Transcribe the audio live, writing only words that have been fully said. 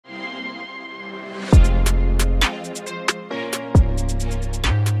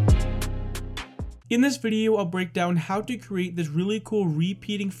In this video, I'll break down how to create this really cool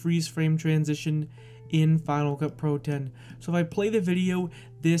repeating freeze frame transition in Final Cut Pro 10. So if I play the video,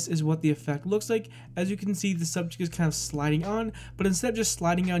 this is what the effect looks like. As you can see, the subject is kind of sliding on, but instead of just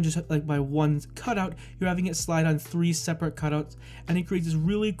sliding on just like by one cutout, you're having it slide on 3 separate cutouts, and it creates this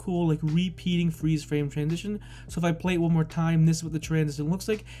really cool like repeating freeze frame transition. So if I play it one more time, this is what the transition looks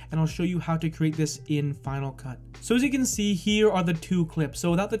like, and I'll show you how to create this in Final Cut. So as you can see, here are the 2 clips.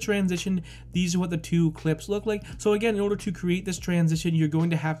 So without the transition, these are what the 2 clips look like. So again, in order to create this transition, you're going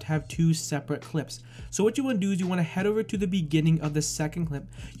to have 2 separate clips. So what you want to do is you want to head over to the beginning of the second clip.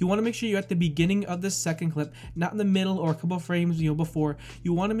 You want to make sure you're at the beginning of the second clip, not in the middle or a couple of frames before.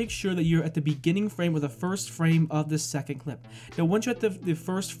 You want to make sure that you're at the beginning frame or the first frame of the second clip. Now once you're at the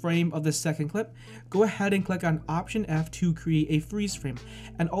first frame of the second clip, go ahead and click on Option F to create a freeze frame.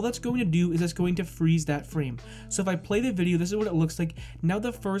 And all that's going to do is it's going to freeze that frame. So if I play the video, this is what it looks like. Now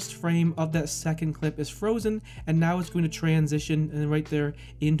the first frame of that second clip is frozen, and now it's going to transition and right there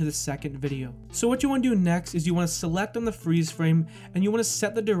into the second video. So what you want to do next is you want to select on the freeze frame, and you want to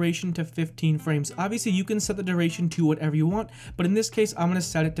set the duration to 15 frames. Obviously you can set the duration to whatever you want, but in this case I'm going to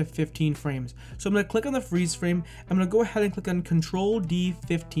set it to 15 frames. So I'm going to click on the freeze frame. I'm going to go ahead and click on Control D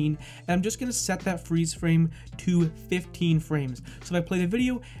 15, and I'm just going to set that freeze frame to 15 frames. So if I play the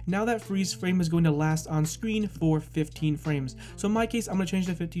video, now that freeze frame is going to last on screen for 15 frames. So in my case, I'm going to change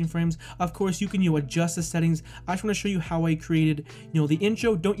to 15 frames. Of course, you can adjust the settings. I just want to show you how I created the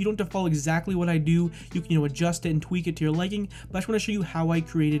intro. You don't have to follow exactly what I do. You can adjust it and tweak it to your liking, but I just want to show you how I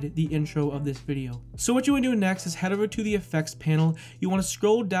created the intro of this video. So what you want to do next is head over to the effects panel. You want to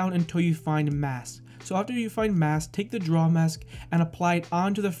scroll down until you find mask. So after you find mask, take the draw mask and apply it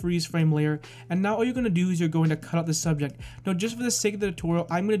onto the freeze frame layer. And now all you're going to do is you're going to cut out the subject. Now just for the sake of the tutorial,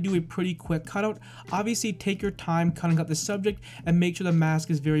 I'm going to do a pretty quick cutout. Obviously take your time cutting out the subject and make sure the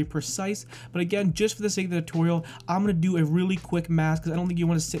mask is very precise. But again, just for the sake of the tutorial, I'm going to do a really quick mask because I don't think you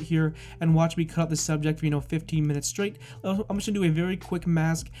want to sit here and watch me cut out the subject for 15 minutes straight. I'm just going to do a very quick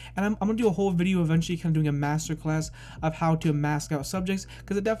mask, and I'm going to do a whole video eventually kind of doing a masterclass of how to mask out subjects,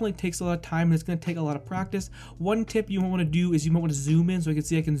 because it definitely takes a lot of time and it's going to take a lot of practice. One tip you might want to do is you might want to zoom in, so I can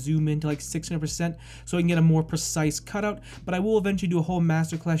see I can zoom in to like 600% so I can get a more precise cutout. But I will eventually do a whole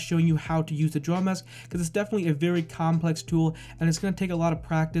masterclass showing you how to use the draw mask, because it's definitely a very complex tool and it's going to take a lot of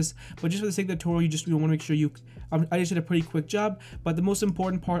practice. But just for the sake of the tutorial, you want to make sure I just did a pretty quick job. But the most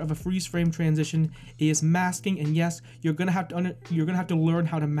important part of a freeze frame transition is masking, and yes, you're gonna have to learn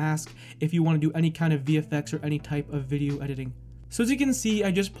how to mask if you want to do any kind of VFX or any type of video editing. So as you can see,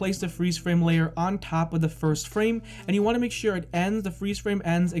 I just placed the freeze frame layer on top of the first frame, and you want to make sure the freeze frame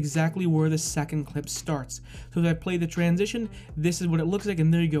ends exactly where the second clip starts. So if I play the transition, this is what it looks like,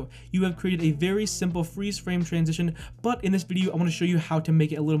 and there you go. You have created a very simple freeze frame transition, but in this video, I want to show you how to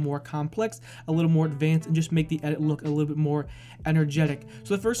make it a little more complex, a little more advanced, and just make the edit look a little bit more energetic.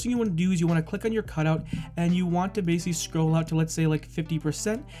 So the first thing you want to do is you want to click on your cutout, and you want to basically scroll out to, let's say, like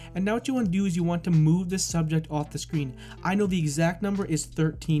 50%, and now what you want to do is you want to move the subject off the screen. I know the exact number is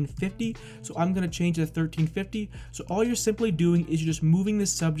 1350, so I'm going to change it to 1350. So all you're simply doing is you're just moving the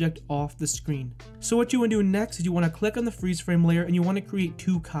subject off the screen. So what you want to do next is you want to click on the freeze frame layer, and you want to create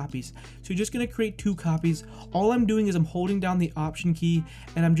 2 copies. So you're just going to create 2 copies. All I'm doing is I'm holding down the Option key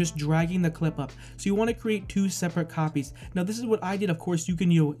and I'm just dragging the clip up. So you want to create 2 separate copies. Now this is what I did. Of course you can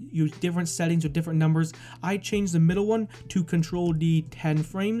use different settings or different numbers. I changed the middle one to Control D 10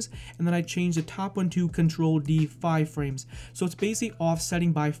 frames, and then I changed the top one to Control D 5 frames. So it's basically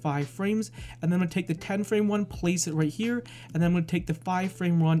offsetting by 5 frames, and then I'm going to take the 10 frame one, place it right here, and then I'm going to take the 5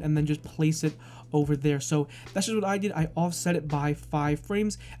 frame one and then just place it over there. So that's just what I did. I offset it by 5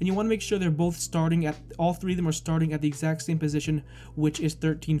 frames, and you want to make sure they're both starting at, all 3 of them are starting at the exact same position, which is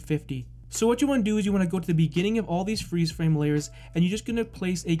 1350. So what you want to do is you want to go to the beginning of all these freeze frame layers, and you're just going to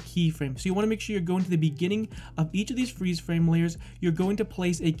place a keyframe. So you want to make sure you're going to the beginning of each of these freeze frame layers. You're going to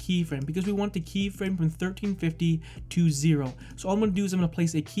place a keyframe because we want the keyframe from 1350 to 0. So all I'm going to do is I'm going to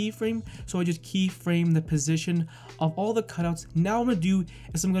place a keyframe. So I just keyframe the position of all the cutouts. Now what I'm going to do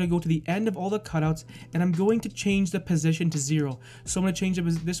is I'm going to go to the end of all the cutouts, and I'm going to change the position to 0. So I'm going to change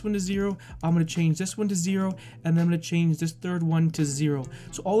this one to 0. I'm going to change this one to 0, and then I'm going to change this third one to 0.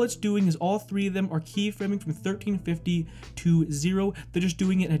 So all it's doing is all 3 of them are keyframing from 1350 to 0. They're just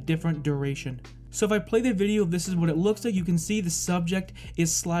doing it in a different duration. So if I play the video, this is what it looks like. You can see the subject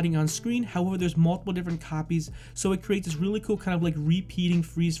is sliding on screen. However, there's multiple different copies. So it creates this really cool kind of like repeating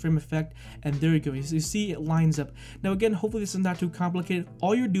freeze frame effect. And there you go. You see it lines up. Now again, hopefully this is not too complicated.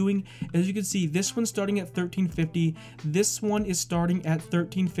 All you're doing, as you can see, this one's starting at 1350. This one is starting at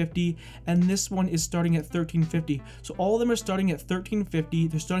 1350. And this one is starting at 1350. So all of them are starting at 1350.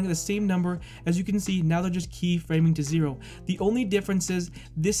 They're starting at the same number. As you can see, now they're just keyframing to 0. The only difference is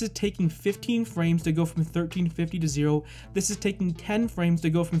this is taking 15 frames to go from 1350 to 0. This is taking 10 frames to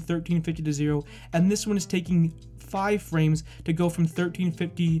go from 1350 to 0. And this one is taking 5 frames to go from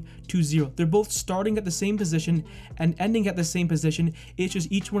 1350 to 0. They're both starting at the same position and ending at the same position. It's just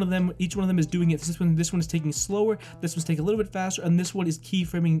each one of them is doing it. This one is taking slower, this one's taking a little bit faster, and this one is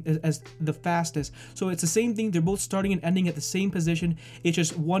keyframing as the fastest. So it's the same thing. They're both starting and ending at the same position. It's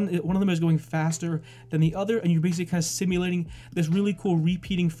just one of them is going faster than the other, and you're basically kind of simulating this really cool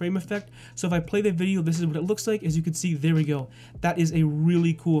repeating frame effect. So if I play the video, this is what it looks like. As you can see, there we go. That is a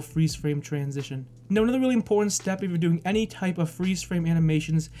really cool freeze frame transition. Now, another really important step if you're doing any type of freeze frame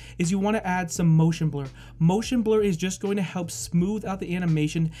animations is you want to add some motion blur. Motion blur is just going to help smooth out the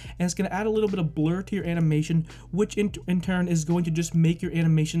animation, and it's going to add a little bit of blur to your animation, which in turn is going to just make your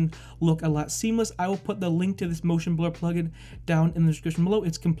animation look a lot seamless. I will put the link to this motion blur plugin down in the description below.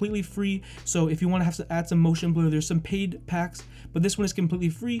 It's completely free, so if you want to have to add some motion blur, there's some paid packs, but this one is completely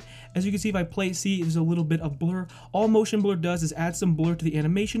free. As you can see, if I play, see there's a little bit of blur. All motion blur does is add some blur to the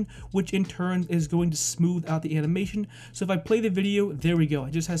animation, which in turn is going to smooth out the animation. So if I play the video, there we go.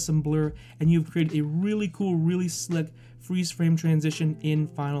 It just has some blur, and you've created a really cool, really slick freeze frame transition in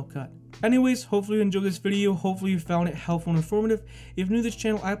Final Cut. Anyways, hopefully you enjoyed this video. Hopefully you found it helpful and informative. If you're new to this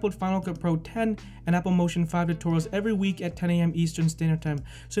channel, I upload Final Cut Pro 10 and Apple Motion 5 tutorials every week at 10 a.m. Eastern Standard Time.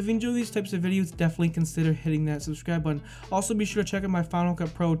 So if you enjoy these types of videos, definitely consider hitting that subscribe button. Also, be sure to check out my Final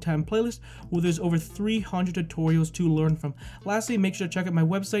Cut Pro 10 playlist, where there's over 300 tutorials to learn from. Lastly, make sure to check out my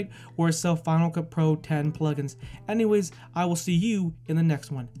website, where I sell Final Cut Pro 10 plugins. Anyways, I will see you in the next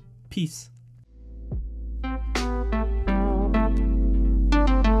one. Peace.